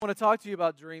I want to talk to you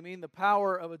about dreaming. The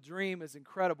power of a dream is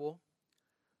incredible.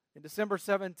 In December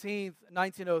 17th,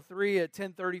 1903, at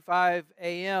 10:35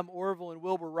 a.m., Orville and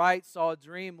Wilbur Wright saw a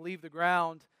dream leave the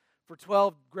ground for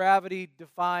 12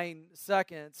 gravity-defying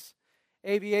seconds.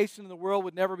 Aviation in the world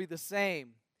would never be the same.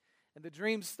 And the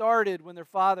dream started when their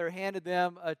father handed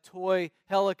them a toy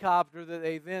helicopter that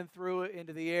they then threw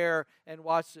into the air and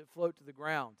watched it float to the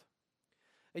ground.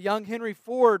 A young Henry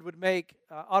Ford would make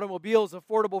automobiles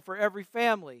affordable for every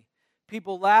family.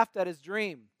 People laughed at his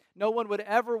dream. No one would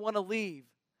ever want to leave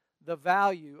the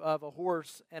value of a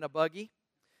horse and a buggy.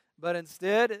 But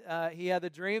instead, he had the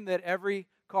dream that every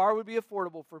car would be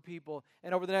affordable for people.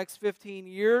 And over the next 15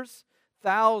 years,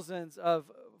 thousands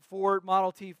of Ford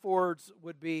Model T Fords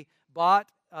would be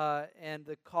bought, and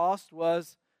the cost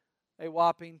was a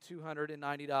whopping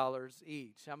 $290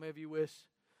 each. How many of you wish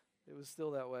it was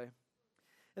still that way?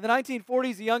 In the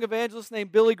 1940s, a young evangelist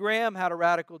named Billy Graham had a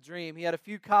radical dream. He had a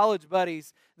few college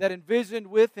buddies that envisioned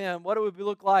with him what it would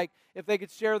look like if they could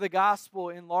share the gospel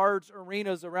in large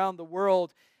arenas around the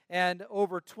world. And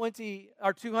over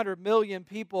 200 million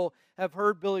people have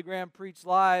heard Billy Graham preach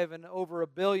live, and over 1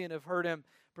 billion have heard him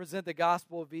present the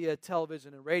gospel via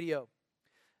television and radio.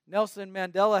 Nelson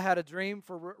Mandela had a dream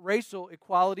for racial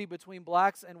equality between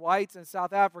blacks and whites in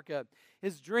South Africa.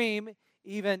 His dream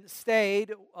even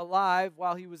stayed alive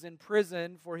while he was in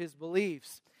prison for his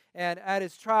beliefs. And at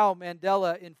his trial,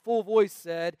 Mandela, in full voice,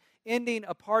 said, "Ending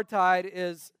apartheid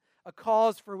is a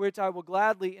cause for which I will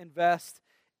gladly invest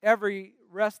the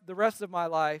rest of my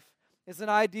life. It's an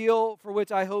ideal for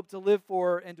which I hope to live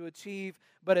for and to achieve,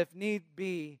 but if need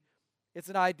be, it's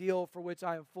an ideal for which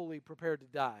I am fully prepared to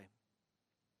die."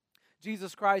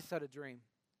 Jesus Christ had a dream.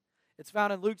 It's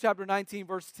found in Luke chapter 19,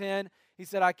 verse 10. He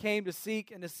said, "I came to seek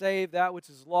and to save that which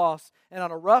is lost." And on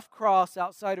a rough cross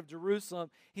outside of Jerusalem,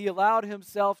 he allowed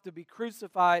himself to be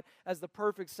crucified as the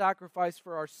perfect sacrifice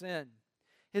for our sin.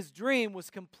 His dream was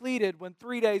completed when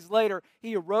 3 days later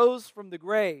he arose from the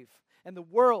grave, and the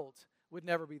world would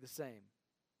never be the same.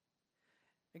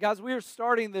 And guys, we are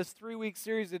starting this 3-week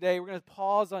series today. We're going to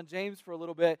pause on James for a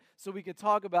little bit so we can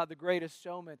talk about the greatest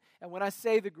showman. And when I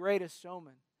say the greatest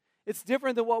showman, it's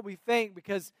different than what we think,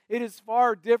 because it is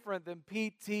far different than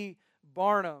P.T.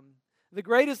 Barnum. The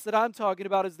greatest that I'm talking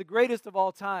about is the greatest of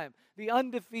all time, the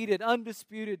undefeated,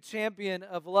 undisputed champion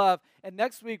of love. And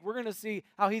next week, we're going to see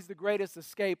how he's the greatest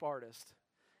escape artist.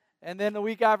 And then the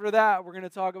week after that, we're going to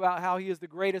talk about how he is the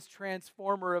greatest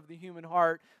transformer of the human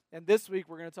heart. And this week,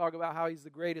 we're going to talk about how he's the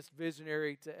greatest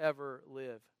visionary to ever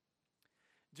live.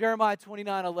 Jeremiah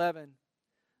 29:11.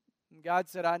 God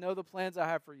said, "I know the plans I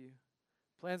have for you.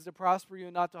 Plans to prosper you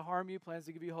and not to harm you. Plans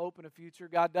to give you hope and a future."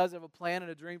 God does have a plan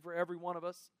and a dream for every one of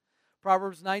us.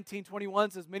 Proverbs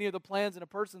 19:21 says, "Many are the plans in a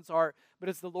person's heart, but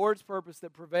it's the Lord's purpose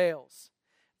that prevails."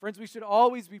 Friends, we should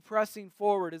always be pressing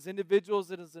forward as individuals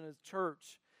and as in a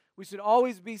church. We should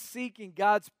always be seeking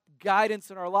God's guidance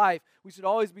in our life. We should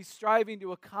always be striving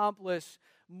to accomplish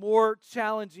more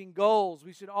challenging goals.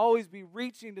 We should always be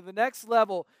reaching to the next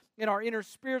level in our inner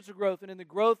spiritual growth and in the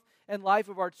growth and life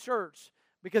of our church,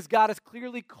 because God has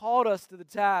clearly called us to the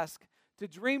task to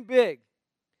dream big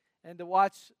and to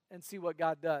watch and see what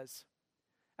God does.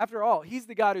 After all, He's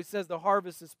the God who says the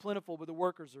harvest is plentiful, but the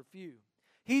workers are few.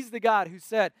 He's the God who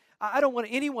said, "I don't want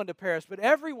anyone to perish, but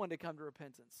everyone to come to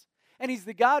repentance." And He's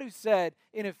the God who said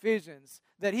in Ephesians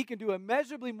that He can do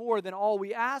immeasurably more than all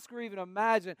we ask or even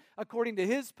imagine, according to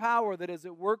His power that is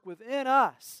at work within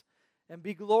us, and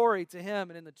be glory to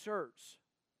Him and in the church.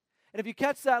 And if you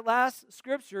catch that last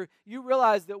scripture, you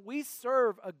realize that we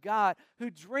serve a God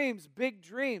who dreams big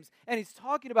dreams. And He's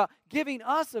talking about giving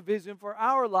us a vision for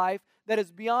our life that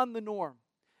is beyond the norm.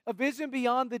 A vision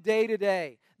beyond the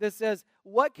day-to-day that says,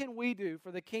 what can we do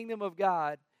for the kingdom of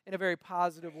God in a very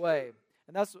positive way?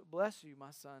 And that's what, bless you,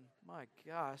 my son. My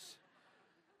gosh.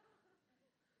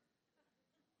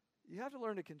 You have to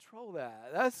learn to control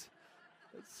that.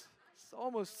 It's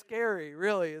almost scary,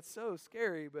 really. It's so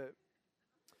scary, but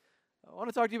I want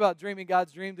to talk to you about dreaming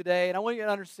God's dream today, and I want you to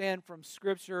understand from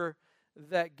Scripture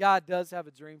that God does have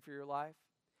a dream for your life.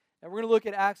 And we're going to look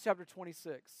at Acts chapter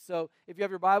 26. So if you have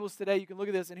your Bibles today, you can look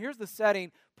at this. And here's the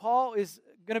setting. Paul is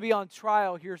going to be on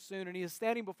trial here soon, and he is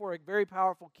standing before a very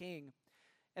powerful king.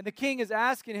 And the king is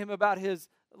asking him about his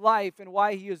life and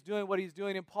why he is doing what he's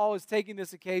doing, and Paul is taking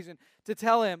this occasion to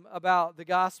tell him about the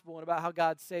gospel and about how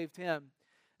God saved him.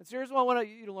 And so here's what I want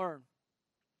you to learn.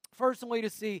 First, I want you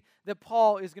to see that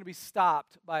Paul is going to be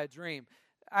stopped by a dream.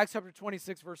 Acts chapter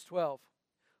 26, verse 12.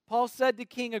 Paul said to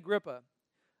King Agrippa,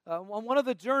 on one of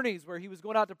the journeys where he was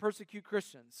going out to persecute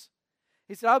Christians,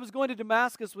 He said, I was going to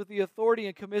Damascus with the authority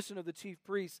and commission of the chief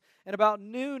priests. And about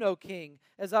noon, O king,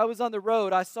 as I was on the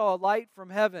road, I saw a light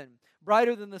from heaven,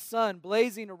 brighter than the sun,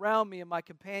 blazing around me and my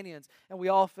companions, and we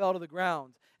all fell to the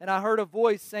ground. And I heard a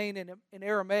voice saying in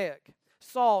Aramaic,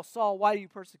 Saul, Saul, why do you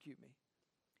persecute me?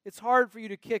 It's hard for you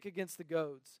to kick against the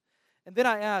goads. And then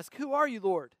I asked, who are you,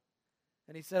 Lord?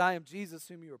 And he said, I am Jesus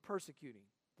whom you are persecuting,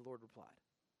 the Lord replied.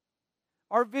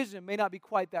 Our vision may not be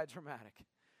quite that dramatic.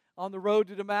 On the road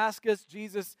to Damascus,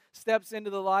 Jesus steps into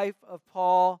the life of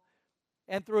Paul,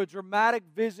 and through a dramatic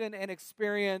vision and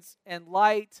experience and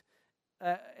light,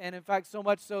 and in fact so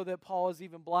much so that Paul is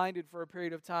even blinded for a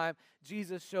period of time,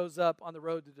 Jesus shows up on the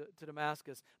road to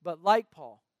Damascus. But like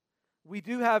Paul, we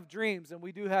do have dreams and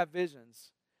we do have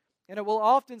visions. And it will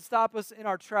often stop us in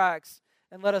our tracks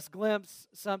and let us glimpse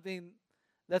something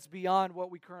that's beyond what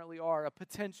we currently are, a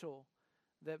potential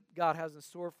that God has in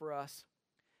store for us.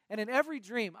 And in every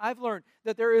dream, I've learned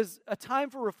that there is a time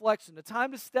for reflection, a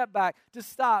time to step back, to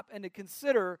stop, and to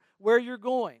consider where you're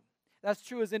going. That's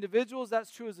true as individuals,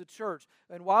 that's true as a church.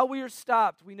 And while we are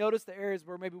stopped, we notice the areas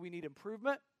where maybe we need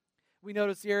improvement. We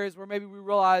notice the areas where maybe we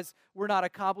realize we're not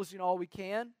accomplishing all we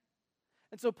can.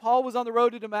 And so Paul was on the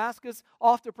road to Damascus,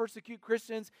 off to persecute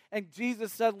Christians, and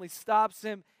Jesus suddenly stops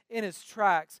him in his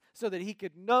tracks so that he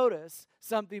could notice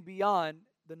something beyond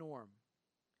the norm.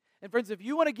 And friends, if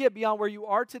you want to get beyond where you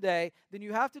are today, then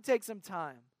you have to take some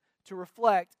time to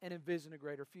reflect and envision a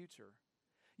greater future.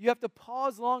 You have to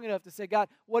pause long enough to say, God,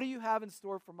 what do you have in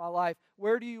store for my life?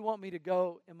 Where do you want me to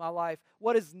go in my life?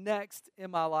 What is next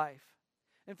in my life?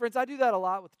 And friends, I do that a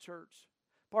lot with church.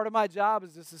 Part of my job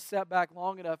is just to step back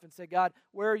long enough and say, God,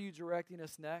 where are you directing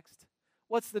us next?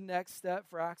 What's the next step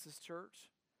for Access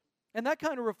Church? And that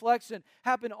kind of reflection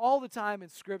happened all the time in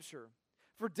Scripture.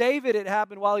 For David, it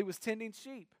happened while he was tending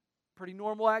sheep. Pretty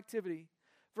normal activity.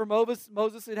 For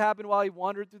Moses, it happened while he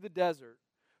wandered through the desert.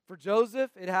 For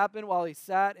Joseph, it happened while he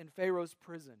sat in Pharaoh's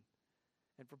prison.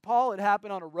 And for Paul, it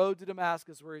happened on a road to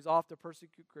Damascus where he's off to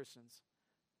persecute Christians.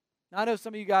 Now, I know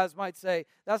some of you guys might say,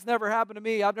 that's never happened to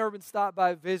me. I've never been stopped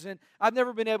by a vision. I've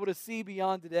never been able to see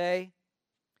beyond today.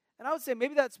 And I would say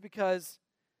maybe that's because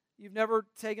you've never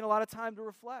taken a lot of time to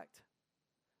reflect.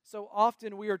 So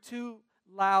often we are too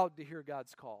loud to hear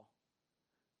God's call,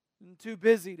 and too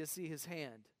busy to see His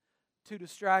hand, too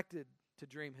distracted to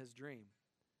dream His dream.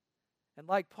 And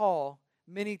like Paul,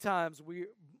 many times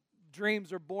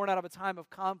dreams are born out of a time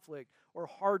of conflict or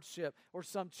hardship or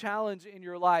some challenge in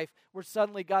your life where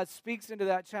suddenly God speaks into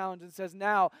that challenge and says,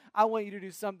 now I want you to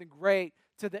do something great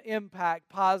to impact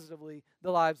positively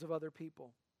the lives of other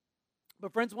people.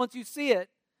 But friends, once you see it,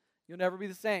 you'll never be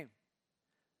the same.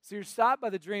 So you're stopped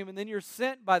by the dream, and then you're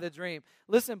sent by the dream.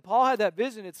 Listen, Paul had that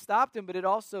vision. It stopped him, but it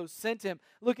also sent him.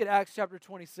 Look at Acts chapter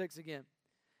 26 again.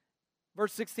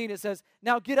 Verse 16, it says,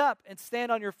 now get up and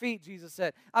stand on your feet, Jesus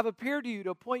said. I've appeared to you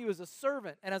to appoint you as a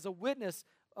servant and as a witness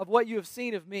of what you have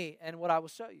seen of me and what I will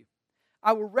show you.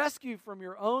 I will rescue you from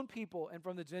your own people and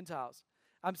from the Gentiles.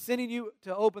 I'm sending you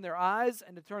to open their eyes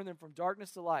and to turn them from darkness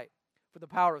to light, for the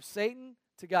power of Satan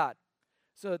to God,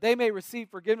 so that they may receive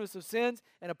forgiveness of sins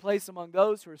and a place among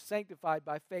those who are sanctified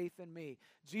by faith in me.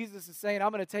 Jesus is saying,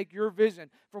 I'm going to take your vision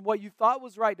from what you thought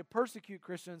was right to persecute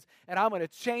Christians, and I'm going to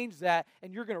change that,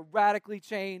 and you're going to radically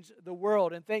change the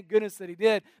world. And thank goodness that he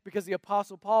did, because the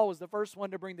Apostle Paul was the first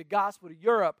one to bring the gospel to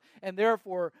Europe, and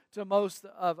therefore to most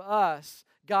of us.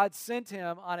 God sent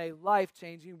him on a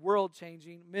life-changing,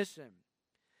 world-changing mission.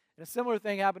 And a similar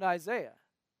thing happened to Isaiah,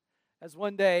 as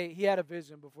one day he had a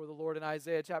vision before the Lord in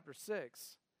Isaiah chapter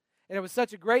 6. And it was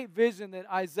such a great vision that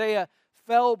Isaiah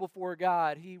fell before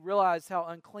God. He realized how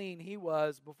unclean he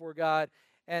was before God.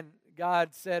 And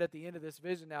God said at the end of this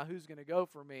vision, now who's going to go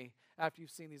for me after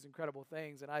you've seen these incredible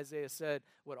things? And Isaiah said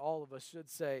what all of us should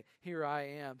say, here I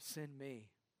am, send me.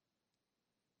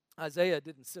 Isaiah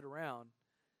didn't sit around.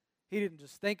 He didn't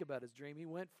just think about his dream. He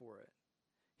went for it.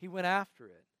 He went after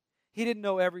it. He didn't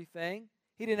know everything.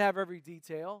 He didn't have every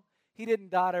detail. He didn't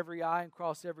dot every I and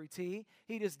cross every T.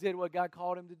 He just did what God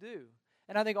called him to do.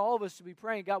 And I think all of us should be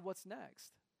praying, God, what's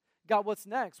next? God, what's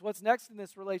next? What's next in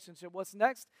this relationship? What's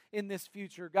next in this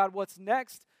future? God, what's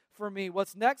next for me?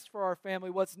 What's next for our family?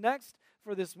 What's next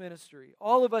for this ministry?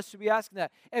 All of us should be asking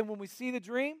that. And when we see the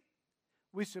dream,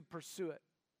 we should pursue it.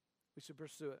 We should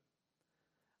pursue it.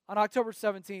 On October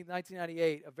 17,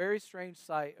 1998, a very strange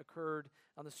sight occurred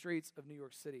on the streets of New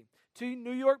York City. Two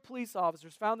New York police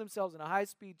officers found themselves in a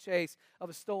high-speed chase of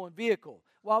a stolen vehicle.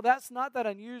 While that's not that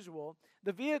unusual,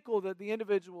 the vehicle that the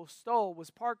individual stole was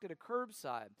parked at a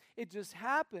curbside. It just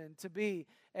happened to be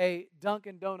a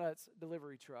Dunkin' Donuts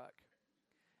delivery truck.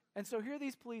 And so here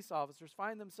these police officers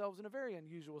find themselves in a very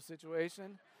unusual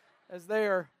situation as they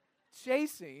are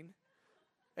chasing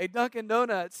a Dunkin'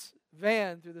 Donuts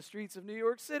van through the streets of New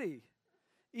York City.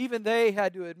 Even they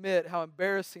had to admit how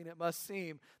embarrassing it must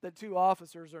seem that two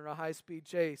officers are in a high-speed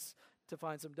chase to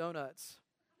find some donuts.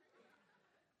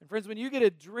 And friends, when you get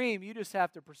a dream, you just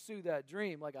have to pursue that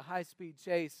dream like a high-speed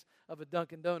chase of a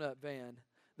Dunkin' Donut van.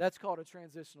 That's called a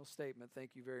transitional statement.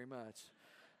 Thank you very much.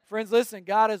 Friends, listen,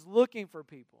 God is looking for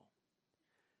people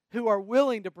who are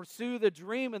willing to pursue the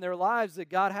dream in their lives that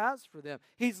God has for them.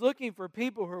 He's looking for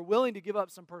people who are willing to give up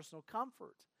some personal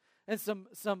comfort and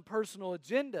some personal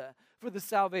agenda for the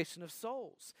salvation of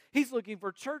souls. He's looking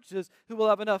for churches who will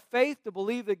have enough faith to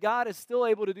believe that God is still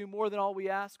able to do more than all we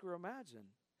ask or imagine.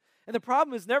 And the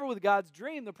problem is never with God's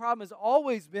dream. The problem has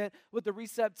always been with the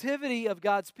receptivity of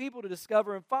God's people to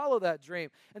discover and follow that dream.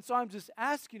 And so I'm just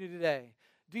asking you today,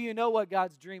 do you know what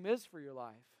God's dream is for your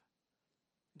life?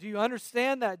 Do you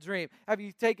understand that dream? Have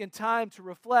you taken time to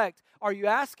reflect? Are you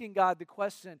asking God the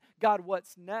question, God,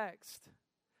 what's next?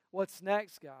 What's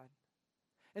next, God?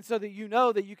 And so that you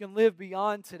know that you can live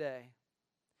beyond today.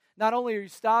 Not only are you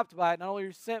stopped by it, not only are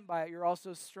you sent by it, you're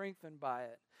also strengthened by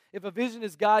it. If a vision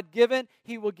is God-given,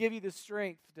 He will give you the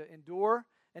strength to endure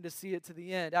and to see it to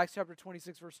the end. Acts chapter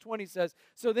 26, verse 20 says,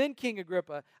 "So then, King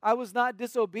Agrippa, I was not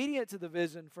disobedient to the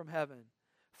vision from heaven.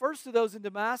 First to those in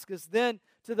Damascus, then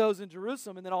to those in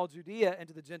Jerusalem, and then all Judea and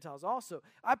to the Gentiles also.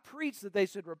 I preached that they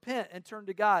should repent and turn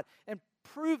to God and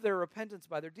prove their repentance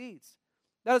by their deeds.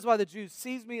 That is why the Jews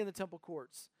seized me in the temple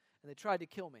courts, and they tried to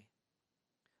kill me.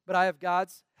 But I have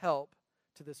God's help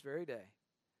to this very day.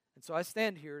 And so I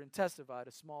stand here and testify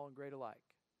to small and great alike."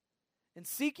 In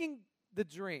seeking the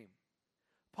dream,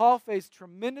 Paul faced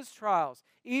tremendous trials,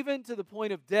 even to the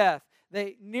point of death.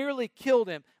 They nearly killed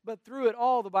him, but through it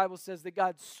all, the Bible says that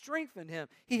God strengthened him.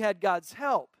 He had God's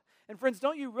help. And friends,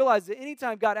 don't you realize that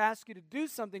anytime God asks you to do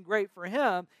something great for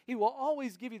Him, He will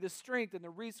always give you the strength and the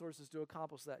resources to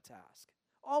accomplish that task.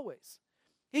 Always.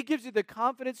 He gives you the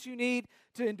confidence you need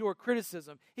to endure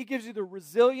criticism. He gives you the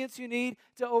resilience you need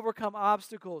to overcome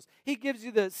obstacles. He gives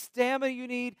you the stamina you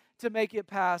need to make it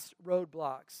past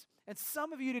roadblocks. And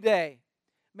some of you today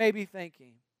may be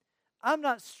thinking, I'm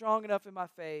not strong enough in my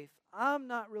faith. I'm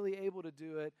not really able to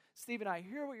do it. Stephen, I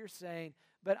hear what you're saying,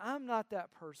 but I'm not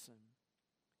that person.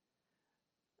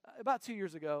 About 2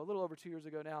 years ago, a little over 2 years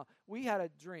ago now, we had a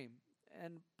dream.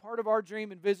 And part of our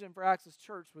dream and vision for Access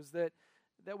Church was that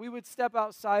we would step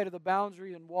outside of the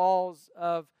boundary and walls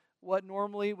of what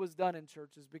normally was done in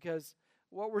churches, because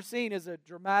what we're seeing is a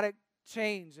dramatic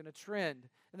change and a trend.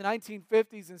 In the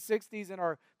 1950s and 60s in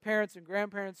our parents' and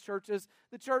grandparents' churches,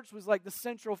 the church was like the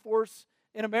central force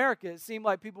in America. It seemed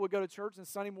like people would go to church on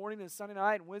Sunday morning and Sunday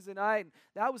night and Wednesday night, and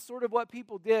that was sort of what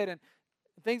people did. And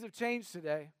things have changed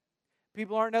today.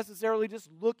 People aren't necessarily just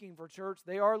looking for church.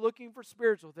 They are looking for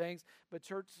spiritual things, but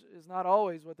church is not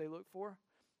always what they look for.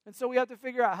 And so we have to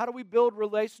figure out, how do we build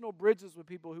relational bridges with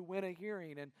people who win a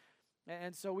hearing?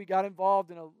 And so we got involved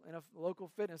in a local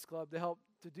fitness club to help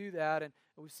to do that, and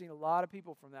we've seen a lot of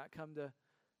people from that come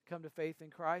to faith in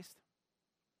Christ.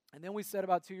 And then we said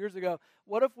about 2 years ago,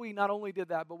 what if we not only did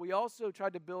that, but we also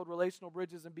tried to build relational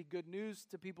bridges and be good news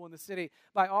to people in the city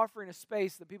by offering a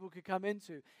space that people could come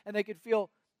into, and they could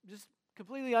feel just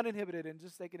completely uninhibited, and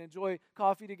just they can enjoy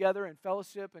coffee together and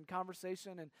fellowship and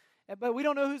conversation. But we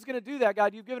don't know who's going to do that,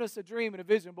 God. You've given us a dream and a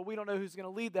vision, but we don't know who's going to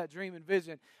lead that dream and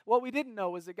vision. What we didn't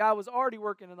know was that God was already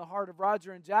working in the heart of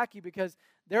Roger and Jackie, because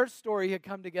their story had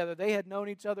come together. They had known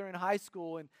each other in high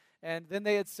school, and then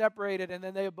they had separated, and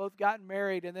then they had both gotten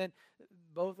married, and then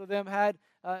both of them had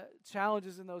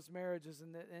challenges in those marriages,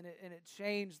 and it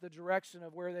changed the direction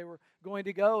of where they were going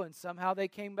to go, and somehow they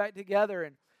came back together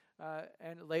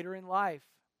and later in life.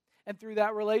 And through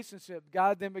that relationship,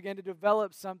 God then began to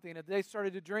develop something, and they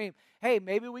started to dream, hey,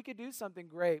 maybe we could do something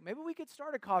great. Maybe we could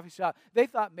start a coffee shop. They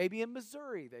thought maybe in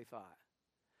Missouri, they thought.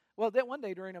 Well, then one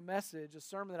day during a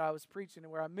sermon that I was preaching,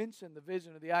 and where I mentioned the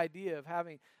vision or the idea of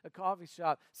having a coffee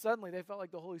shop, suddenly they felt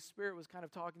like the Holy Spirit was kind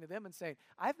of talking to them and saying,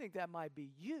 I think that might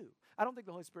be you. I don't think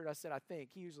the Holy Spirit, I said, I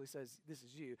think. He usually says, this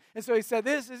is you. And so He said,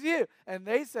 this is you. And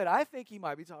they said, I think He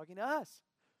might be talking to us.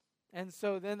 And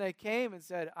so then they came and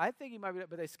said, I think He might be,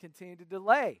 but they continued to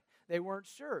delay. They weren't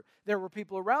sure. There were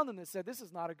people around them that said, this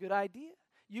is not a good idea.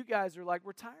 You guys are like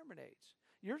retirement age.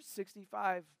 You're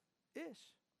 65-ish,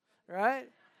 right?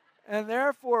 And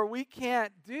therefore, we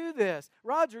can't do this.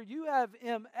 Roger, you have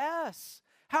MS.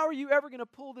 How are you ever going to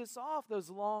pull this off, those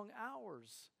long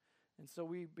hours? And so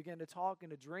we began to talk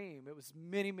and to dream. It was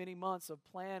many, many months of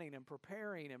planning and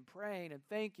preparing and praying and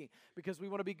thinking, because we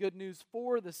want to be good news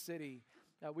for the city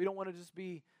We don't want to just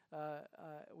be a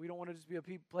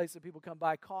place that people come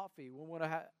buy coffee. We want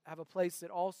to have a place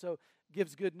that also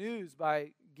gives good news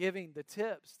by giving the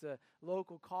tips to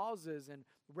local causes and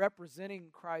representing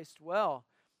Christ well.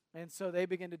 And so they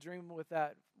begin to dream with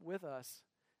that with us.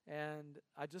 And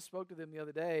I just spoke to them the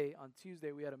other day. On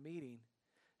Tuesday, we had a meeting.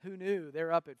 Who knew?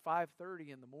 They're up at 5:30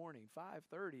 in the morning.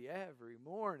 5:30 every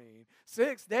morning.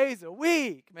 6 days a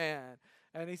week, man.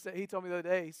 And he told me the other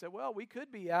day, he said, well, we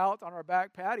could be out on our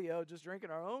back patio just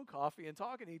drinking our own coffee and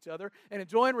talking to each other and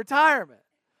enjoying retirement.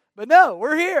 But no,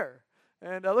 we're here.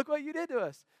 And look what you did to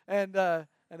us. And they're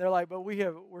like, but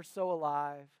we're so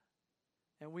alive,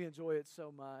 and we enjoy it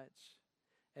so much.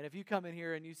 And if you come in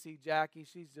here and you see Jackie,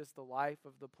 she's just the life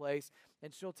of the place.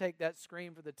 And she'll take that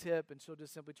scream for the tip, and she'll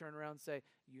just simply turn around and say,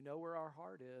 you know where our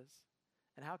heart is.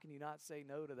 And how can you not say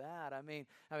no to that? I mean,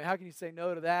 how can you say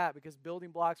no to that? Because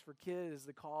Building Blocks for Kids is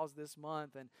the cause this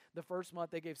month. And the first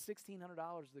month, they gave $1,600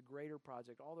 to the Greater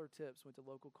Project. All their tips went to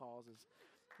local causes.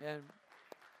 And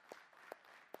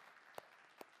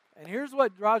here's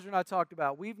what Roger and I talked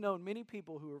about. We've known many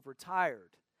people who have retired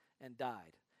and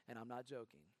died. And I'm not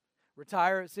joking.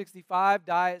 Retire at 65,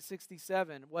 die at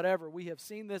 67, whatever. We have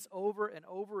seen this over and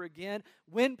over again.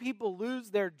 When people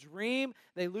lose their dream,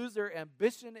 they lose their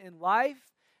ambition in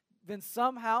life, then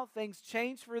somehow things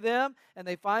change for them, and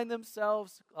they find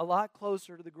themselves a lot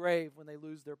closer to the grave when they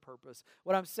lose their purpose.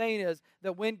 What I'm saying is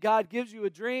that when God gives you a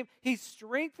dream, He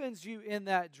strengthens you in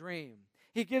that dream.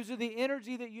 He gives you the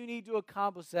energy that you need to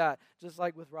accomplish that, just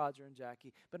like with Roger and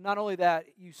Jackie. But not only that,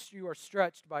 you are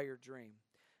stretched by your dream.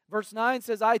 Verse 9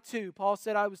 says, Paul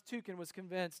said, I was too and was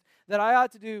convinced that I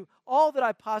ought to do all that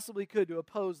I possibly could to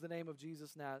oppose the name of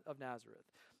Jesus of Nazareth.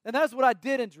 And that's what I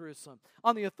did in Jerusalem.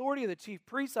 On the authority of the chief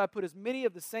priests, I put as many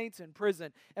of the saints in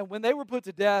prison. And when they were put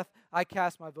to death, I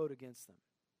cast my vote against them.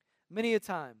 Many a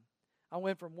time, I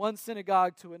went from one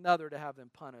synagogue to another to have them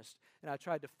punished. And I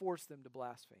tried to force them to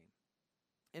blaspheme.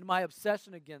 In my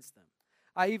obsession against them,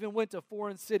 I even went to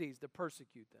foreign cities to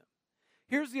persecute them.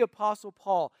 Here's the Apostle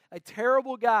Paul, a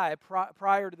terrible guy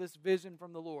prior to this vision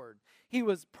from the Lord. He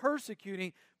was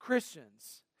persecuting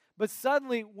Christians. But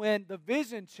suddenly, when the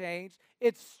vision changed,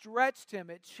 it stretched him.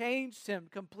 It changed him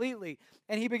completely.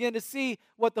 And he began to see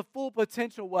what the full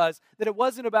potential was, that it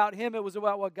wasn't about him, it was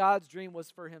about what God's dream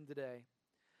was for him today.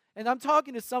 And I'm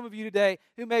talking to some of you today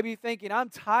who may be thinking, I'm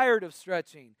tired of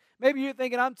stretching. Maybe you're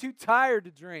thinking, I'm too tired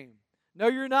to dream. No,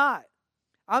 you're not.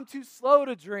 I'm too slow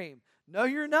to dream. No,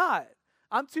 you're not.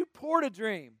 I'm too poor to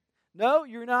dream. No,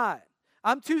 you're not.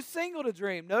 I'm too single to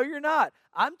dream. No, you're not.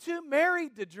 I'm too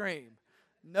married to dream.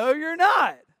 No, you're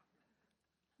not.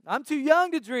 I'm too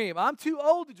young to dream. I'm too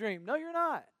old to dream. No, you're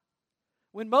not.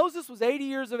 When Moses was 80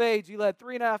 years of age, he led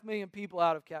 3.5 million people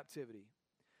out of captivity.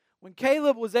 When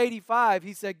Caleb was 85,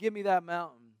 he said, give me that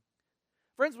mountain.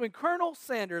 Friends, when Colonel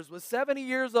Sanders was 70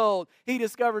 years old, he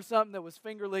discovered something that was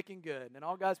finger-licking good. And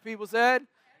all God's people said,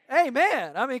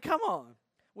 amen. I mean, come on.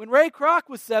 When Ray Kroc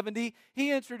was 70,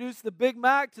 he introduced the Big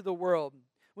Mac to the world.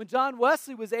 When John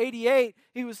Wesley was 88,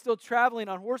 he was still traveling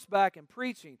on horseback and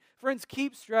preaching. Friends,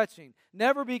 keep stretching.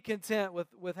 Never be content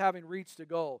with having reached a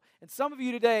goal. And some of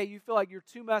you today, you feel like you're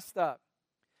too messed up.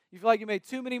 You feel like you made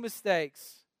too many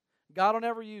mistakes. God will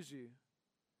never use you.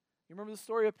 You remember the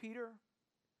story of Peter?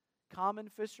 Common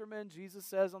fisherman, Jesus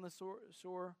says on the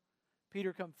shore,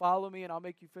 Peter, come follow me and I'll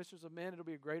make you fishers of men. It'll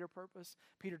be a greater purpose.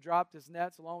 Peter dropped his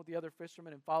nets along with the other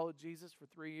fishermen and followed Jesus for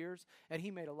 3 years. And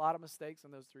he made a lot of mistakes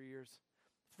in those 3 years.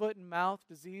 Foot and mouth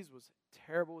disease was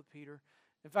terrible with Peter.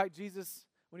 In fact, Jesus,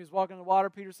 when he was walking in the water,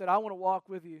 Peter said, I want to walk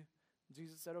with you. And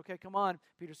Jesus said, okay, come on.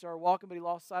 Peter started walking, but he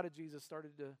lost sight of Jesus,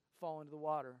 started to fall into the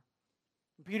water.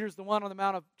 And Peter's the one on the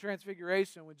Mount of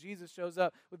Transfiguration when Jesus shows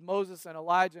up with Moses and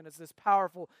Elijah, and it's this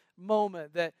powerful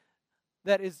moment that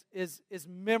is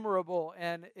memorable,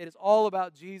 and it is all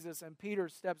about Jesus. And Peter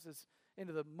steps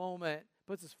into the moment,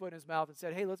 puts his foot in his mouth and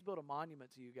said, hey, let's build a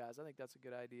monument to you guys. I think that's a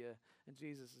good idea. And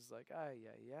Jesus is like, ay,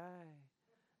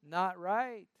 not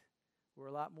right. We're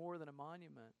a lot more than a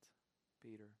monument,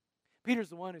 Peter. Peter's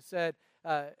the one who said,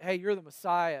 hey, you're the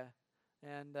Messiah.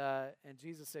 And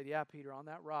Jesus said, yeah, Peter, on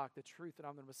that rock, the truth that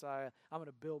I'm the Messiah, I'm going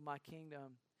to build my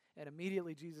kingdom. And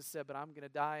immediately Jesus said, but I'm going to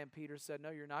die. And Peter said, no,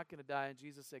 you're not going to die. And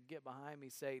Jesus said, get behind me,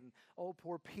 Satan. Oh,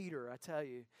 poor Peter, I tell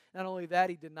you. Not only that,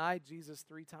 he denied Jesus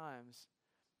 3 times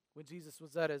when Jesus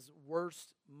was at his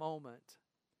worst moment.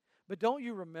 But don't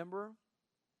you remember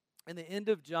in the end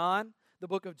of John, the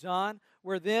book of John,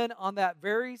 where then on that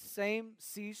very same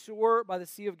seashore by the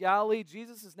Sea of Galilee,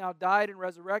 Jesus has now died and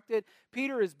resurrected.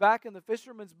 Peter is back in the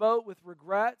fisherman's boat with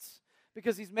regrets.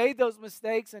 because he's made those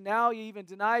mistakes, and now he even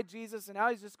denied Jesus, and now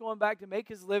he's just going back to make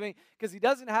his living because he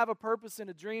doesn't have a purpose in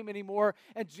a dream anymore.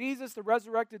 And Jesus, the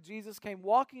resurrected Jesus, came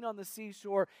walking on the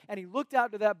seashore, and he looked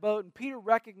out to that boat, and Peter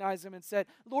recognized him and said,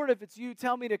 Lord, if it's you,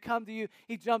 tell me to come to you.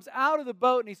 He jumps out of the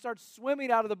boat, and he starts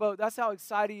swimming out of the boat. That's how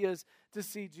excited he is to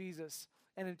see Jesus.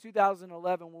 And in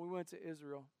 2011, when we went to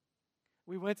Israel,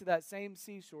 we went to that same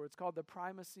seashore. It's called the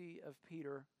Primacy of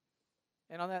Peter.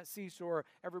 And on that seashore,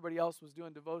 everybody else was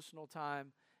doing devotional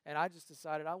time. And I just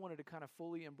decided I wanted to kind of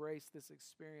fully embrace this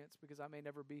experience because I may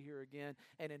never be here again.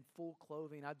 And in full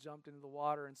clothing, I jumped into the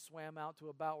water and swam out to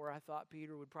about where I thought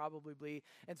Peter would probably be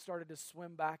and started to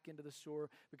swim back into the shore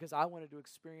because I wanted to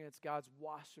experience God's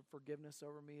wash of forgiveness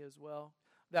over me as well.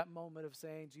 That moment of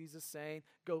Jesus saying,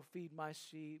 go feed my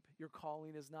sheep. Your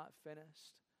calling is not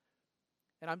finished.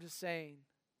 And I'm just saying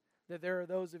that there are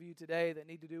those of you today that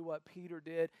need to do what Peter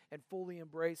did and fully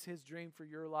embrace his dream for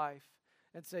your life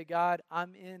and say, God,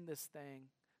 I'm in this thing.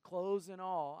 Clothes and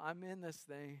all, I'm in this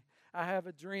thing. I have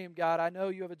a dream, God. I know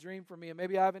you have a dream for me, and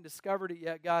maybe I haven't discovered it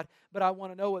yet, God, but I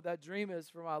want to know what that dream is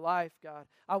for my life, God.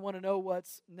 I want to know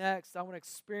what's next. I want to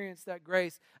experience that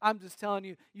grace. I'm just telling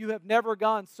you, you have never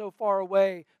gone so far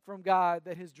away from God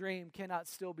that his dream cannot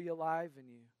still be alive in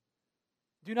you.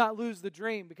 Do not lose the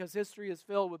dream, because history is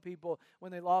filled with people,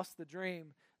 when they lost the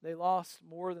dream, they lost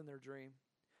more than their dream.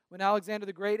 When Alexander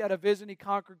the Great had a vision, he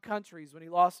conquered countries. When he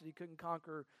lost it, he couldn't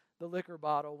conquer the liquor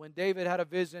bottle. When David had a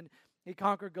vision, he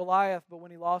conquered Goliath, but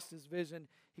when he lost his vision,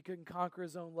 he couldn't conquer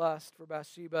his own lust for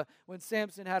Bathsheba. When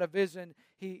Samson had a vision,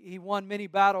 he won many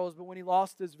battles, but when he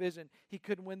lost his vision, he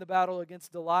couldn't win the battle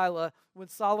against Delilah. When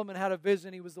Solomon had a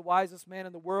vision, he was the wisest man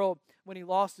in the world. When he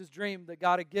lost his dream that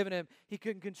God had given him, he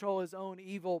couldn't control his own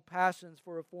evil passions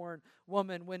for a foreign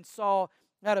woman. When Saul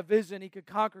had a vision, he could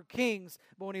conquer kings,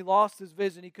 but when he lost his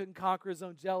vision, he couldn't conquer his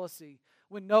own jealousy.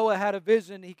 When Noah had a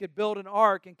vision, he could build an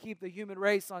ark and keep the human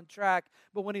race on track,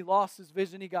 but when he lost his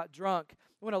vision, he got drunk.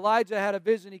 When Elijah had a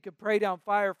vision, he could pray down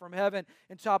fire from heaven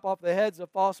and chop off the heads of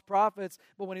false prophets,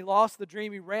 but when he lost the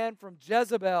dream, he ran from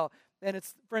Jezebel. And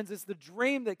it's the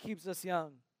dream that keeps us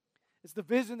young. It's the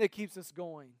vision that keeps us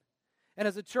going. And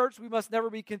as a church, we must never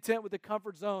be content with the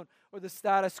comfort zone or the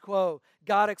status quo.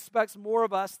 God expects more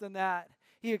of us than that.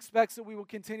 He expects that we will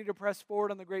continue to press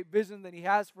forward on the great vision that he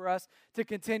has for us to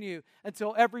continue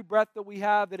until every breath that we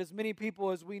have, that as many people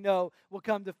as we know will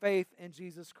come to faith in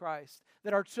Jesus Christ.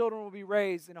 That our children will be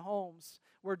raised in homes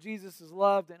where Jesus is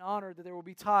loved and honored, that they will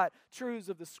be taught truths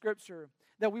of the Scripture,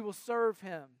 that we will serve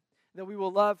him, that we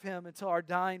will love him until our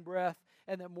dying breath,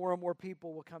 and that more and more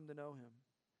people will come to know him.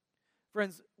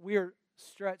 Friends, we are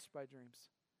stretched by dreams.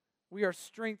 We are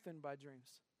strengthened by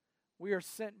dreams. We are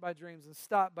sent by dreams and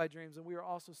stopped by dreams, and we are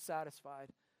also satisfied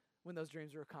when those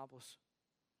dreams are accomplished.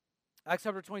 Acts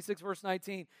chapter 26, verse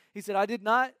 19, he said, I did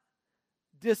not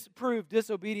prove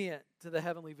disobedient to the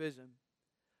heavenly vision.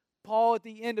 Paul at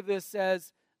the end of this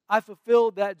says, I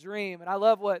fulfilled that dream. And I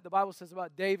love what the Bible says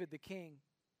about David the king.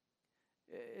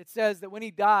 It says that when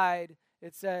he died,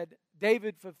 it said,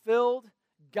 David fulfilled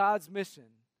God's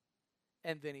mission,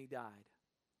 and then he died.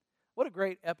 What a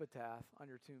great epitaph on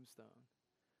your tombstone.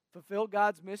 Fulfilled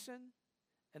God's mission,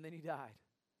 and then he died.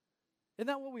 Isn't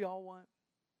that what we all want?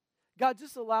 God,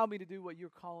 just allow me to do what you're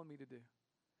calling me to do.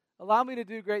 Allow me to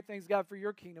do great things, God, for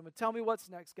your kingdom. And tell me what's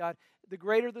next, God, the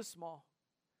great or the small.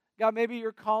 God, maybe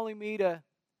you're calling me to,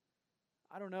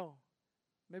 I don't know,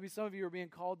 maybe some of you are being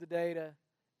called today to,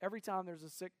 every time there's a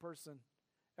sick person,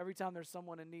 every time there's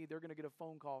someone in need, they're going to get a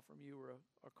phone call from you or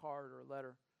a card or a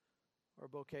letter or a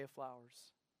bouquet of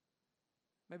flowers.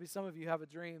 Maybe some of you have a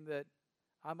dream that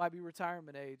I might be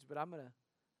retirement age, but I'm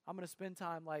gonna spend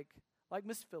time like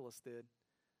Miss Phyllis did.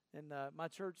 In my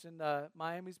church in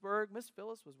Miamisburg, Miss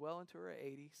Phyllis was well into her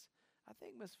 80s. I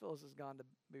think Miss Phyllis has gone to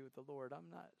be with the Lord.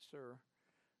 I'm not sure.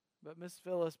 But Miss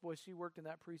Phyllis, boy, she worked in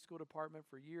that preschool department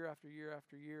for year after year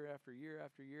after year after year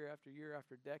after year after year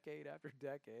after decade after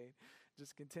decade,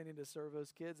 just continuing to serve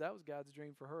those kids. That was God's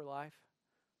dream for her life.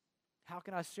 How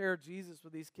can I share Jesus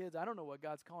with these kids? I don't know what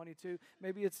God's calling you to.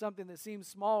 Maybe it's something that seems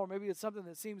small, or maybe it's something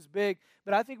that seems big.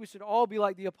 But I think we should all be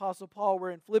like the Apostle Paul,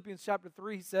 where in Philippians chapter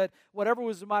 3, he said, whatever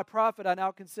was my profit, I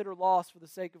now consider loss for the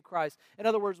sake of Christ. In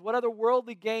other words, what other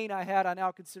worldly gain I had, I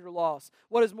now consider loss.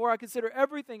 What is more, I consider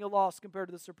everything a loss compared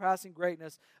to the surpassing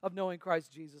greatness of knowing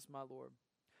Christ Jesus my Lord.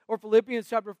 Or Philippians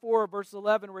chapter 4, verse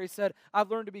 11, where he said, I've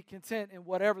learned to be content in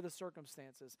whatever the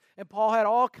circumstances. And Paul had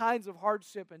all kinds of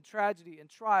hardship and tragedy and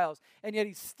trials, and yet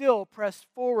he still pressed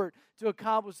forward to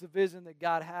accomplish the vision that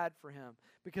God had for him.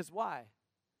 Because why?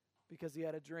 Because he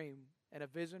had a dream and a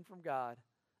vision from God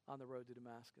on the road to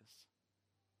Damascus.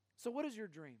 So what is your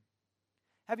dream?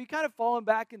 Have you kind of fallen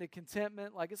back into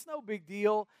contentment? Like, it's no big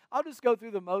deal. I'll just go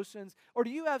through the motions. Or do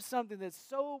you have something that's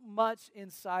so much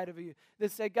inside of you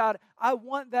that say, God, I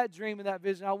want that dream and that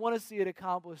vision. I want to see it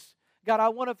accomplished. God, I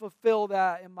want to fulfill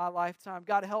that in my lifetime.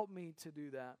 God, help me to do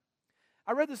that.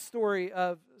 I read the story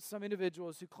of some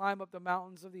individuals who climb up the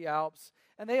mountains of the Alps,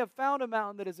 and they have found a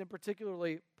mountain that is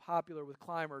particularly popular with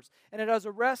climbers, and it has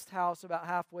a rest house about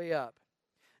halfway up.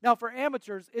 Now, for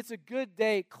amateurs, it's a good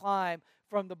day climb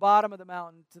from the bottom of the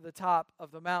mountain to the top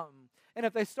of the mountain. And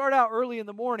if they start out early in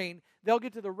the morning, they'll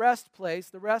get to the rest place,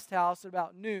 the rest house, at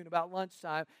about noon, about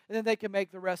lunchtime, and then they can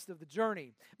make the rest of the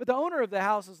journey. But the owner of the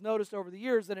house has noticed over the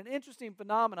years that an interesting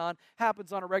phenomenon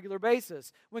happens on a regular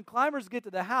basis. When climbers get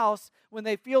to the house, when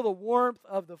they feel the warmth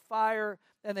of the fire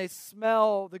and they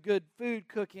smell the good food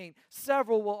cooking,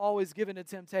 several will always give in to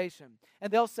temptation.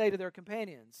 And they'll say to their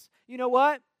companions, you know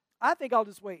what? I think I'll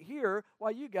just wait here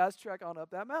while you guys trek on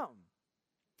up that mountain.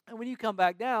 And when you come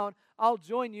back down, I'll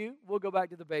join you. We'll go back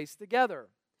to the base together.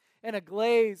 And a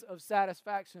glaze of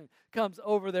satisfaction comes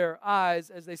over their eyes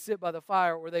as they sit by the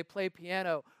fire, or they play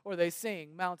piano, or they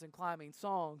sing mountain climbing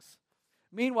songs.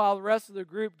 Meanwhile, the rest of the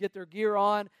group get their gear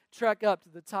on, trek up to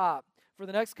the top. For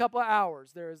the next couple of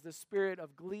hours, there is the spirit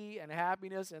of glee and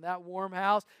happiness in that warm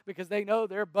house because they know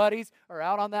their buddies are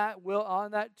out on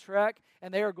that trek,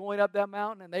 and they are going up that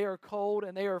mountain, and they are cold,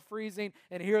 and they are freezing,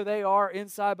 and here they are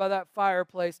inside by that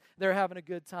fireplace. They're having a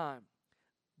good time.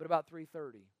 But about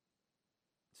 3:30,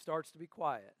 it starts to be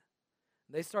quiet.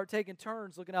 They start taking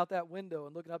turns looking out that window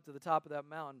and looking up to the top of that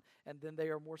mountain, and then they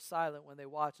are more silent when they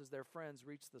watch as their friends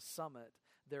reach the summit,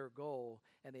 their goal,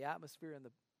 and the atmosphere in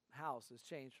the house has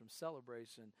changed from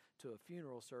celebration to a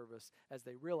funeral service as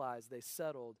they realize they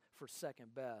settled for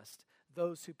second best.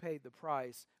 Those who paid the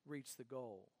price reached the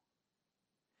goal.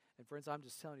 And friends, I'm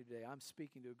just telling you today, I'm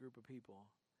speaking to a group of people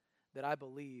that I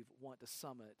believe want to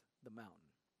summit the mountain.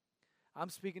 I'm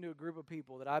speaking to a group of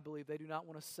people that I believe they do not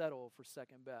want to settle for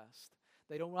second best.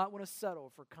 They do not want to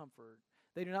settle for comfort.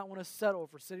 They do not want to settle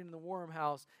for sitting in the warm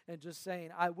house and just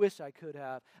saying, I wish I could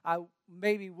have. I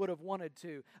maybe would have wanted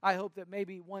to. I hope that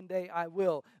maybe one day I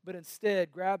will. But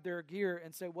instead, grab their gear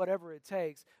and say, whatever it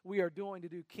takes, we are going to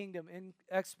do kingdom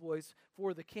exploits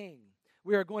for the King.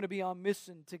 We are going to be on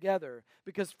mission together.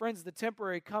 Because, friends, the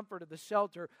temporary comfort of the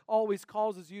shelter always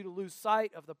causes you to lose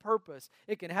sight of the purpose.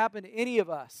 It can happen to any of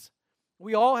us.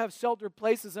 We all have sheltered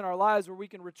places in our lives where we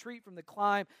can retreat from the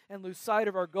climb and lose sight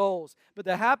of our goals. But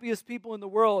the happiest people in the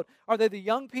world, are they the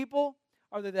young people?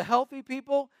 Are they the healthy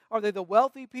people? Are they the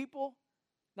wealthy people?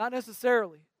 Not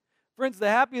necessarily. Friends,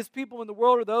 the happiest people in the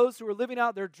world are those who are living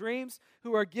out their dreams,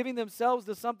 who are giving themselves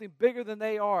to something bigger than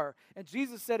they are. And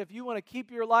Jesus said, if you want to keep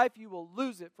your life, you will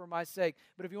lose it for my sake.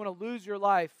 But if you want to lose your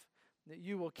life,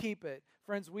 you will keep it.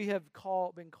 Friends, we have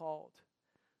been called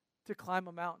to climb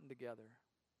a mountain together.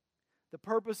 The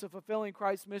purpose of fulfilling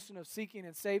Christ's mission of seeking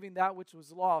and saving that which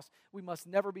was lost, we must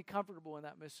never be comfortable in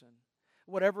that mission,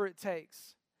 whatever it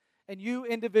takes. And you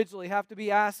individually have to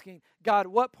be asking, God,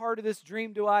 what part of this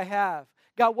dream do I have?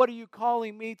 God, what are you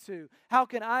calling me to? How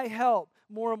can I help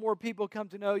more and more people come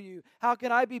to know you? How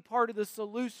can I be part of the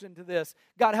solution to this?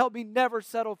 God, help me never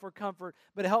settle for comfort,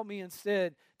 but help me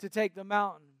instead to take the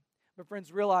mountain. But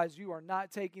friends, realize you are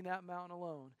not taking that mountain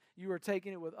alone. You are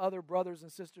taking it with other brothers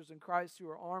and sisters in Christ who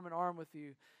are arm in arm with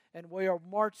you. And we are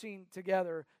marching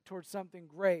together towards something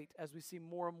great as we see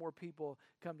more and more people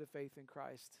come to faith in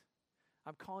Christ.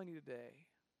 I'm calling you today.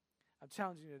 I'm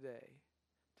challenging you today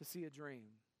to see a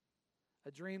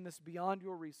dream that's beyond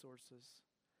your resources,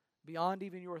 beyond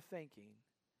even your thinking,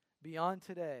 beyond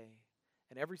today.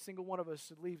 And every single one of us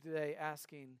should leave today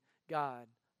asking God,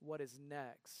 what is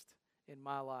next in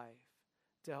my life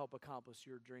to help accomplish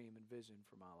your dream and vision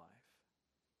for my life?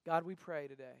 God, we pray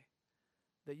today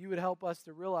that you would help us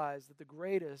to realize that the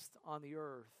greatest on the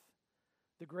earth,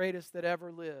 the greatest that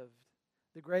ever lived,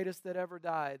 the greatest that ever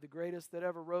died, the greatest that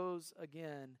ever rose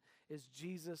again is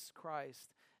Jesus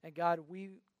Christ. And God, we,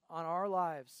 on our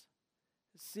lives,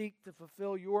 seek to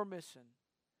fulfill your mission.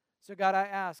 So God, I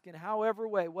ask in however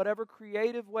way, whatever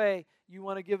creative way you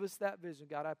want to give us that vision,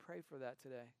 God, I pray for that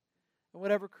today. In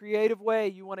whatever creative way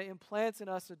you want to implant in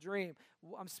us a dream.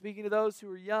 I'm speaking to those who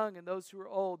are young and those who are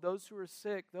old, those who are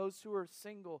sick, those who are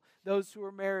single, those who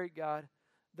are married, God.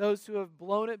 Those who have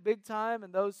blown it big time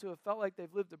and those who have felt like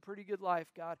they've lived a pretty good life,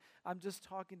 God. I'm just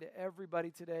talking to everybody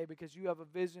today because you have a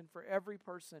vision for every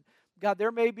person. God,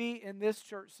 there may be in this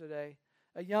church today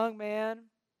a young man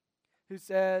who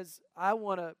says, I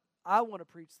want to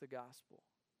preach the gospel.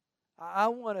 I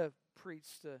want to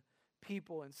preach to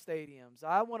people in stadiums.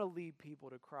 I want to lead people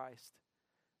to Christ.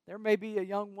 There may be a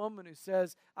young woman who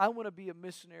says, I want to be a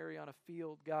missionary on a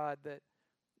field, God, that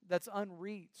that's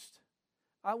unreached.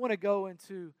 I want to go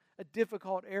into a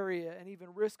difficult area and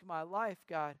even risk my life,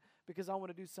 God, because I want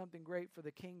to do something great for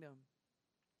the kingdom.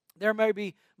 There may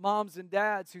be moms and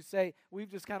dads who say, we've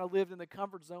just kind of lived in the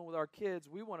comfort zone with our kids.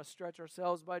 We want to stretch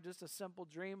ourselves by just a simple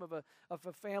dream of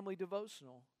a family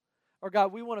devotional. Or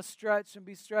God, we want to stretch and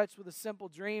be stretched with a simple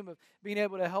dream of being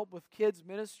able to help with kids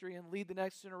ministry and lead the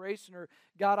next generation. Or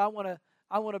God, I want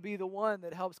to be the one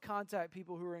that helps contact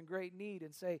people who are in great need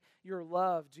and say, you're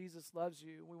loved, Jesus loves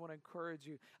you, and we want to encourage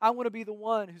you. I want to be the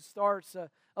one who starts a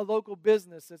local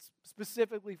business that's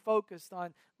specifically focused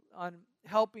on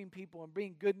helping people and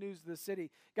bringing good news to the city.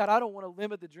 God, I don't want to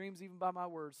limit the dreams even by my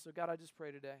words. So God, I just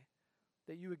pray today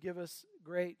that you would give us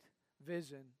great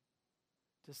vision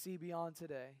to see beyond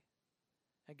today.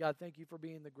 And God, thank you for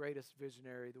being the greatest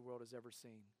visionary the world has ever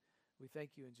seen. We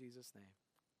thank you in Jesus' name.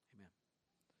 Amen.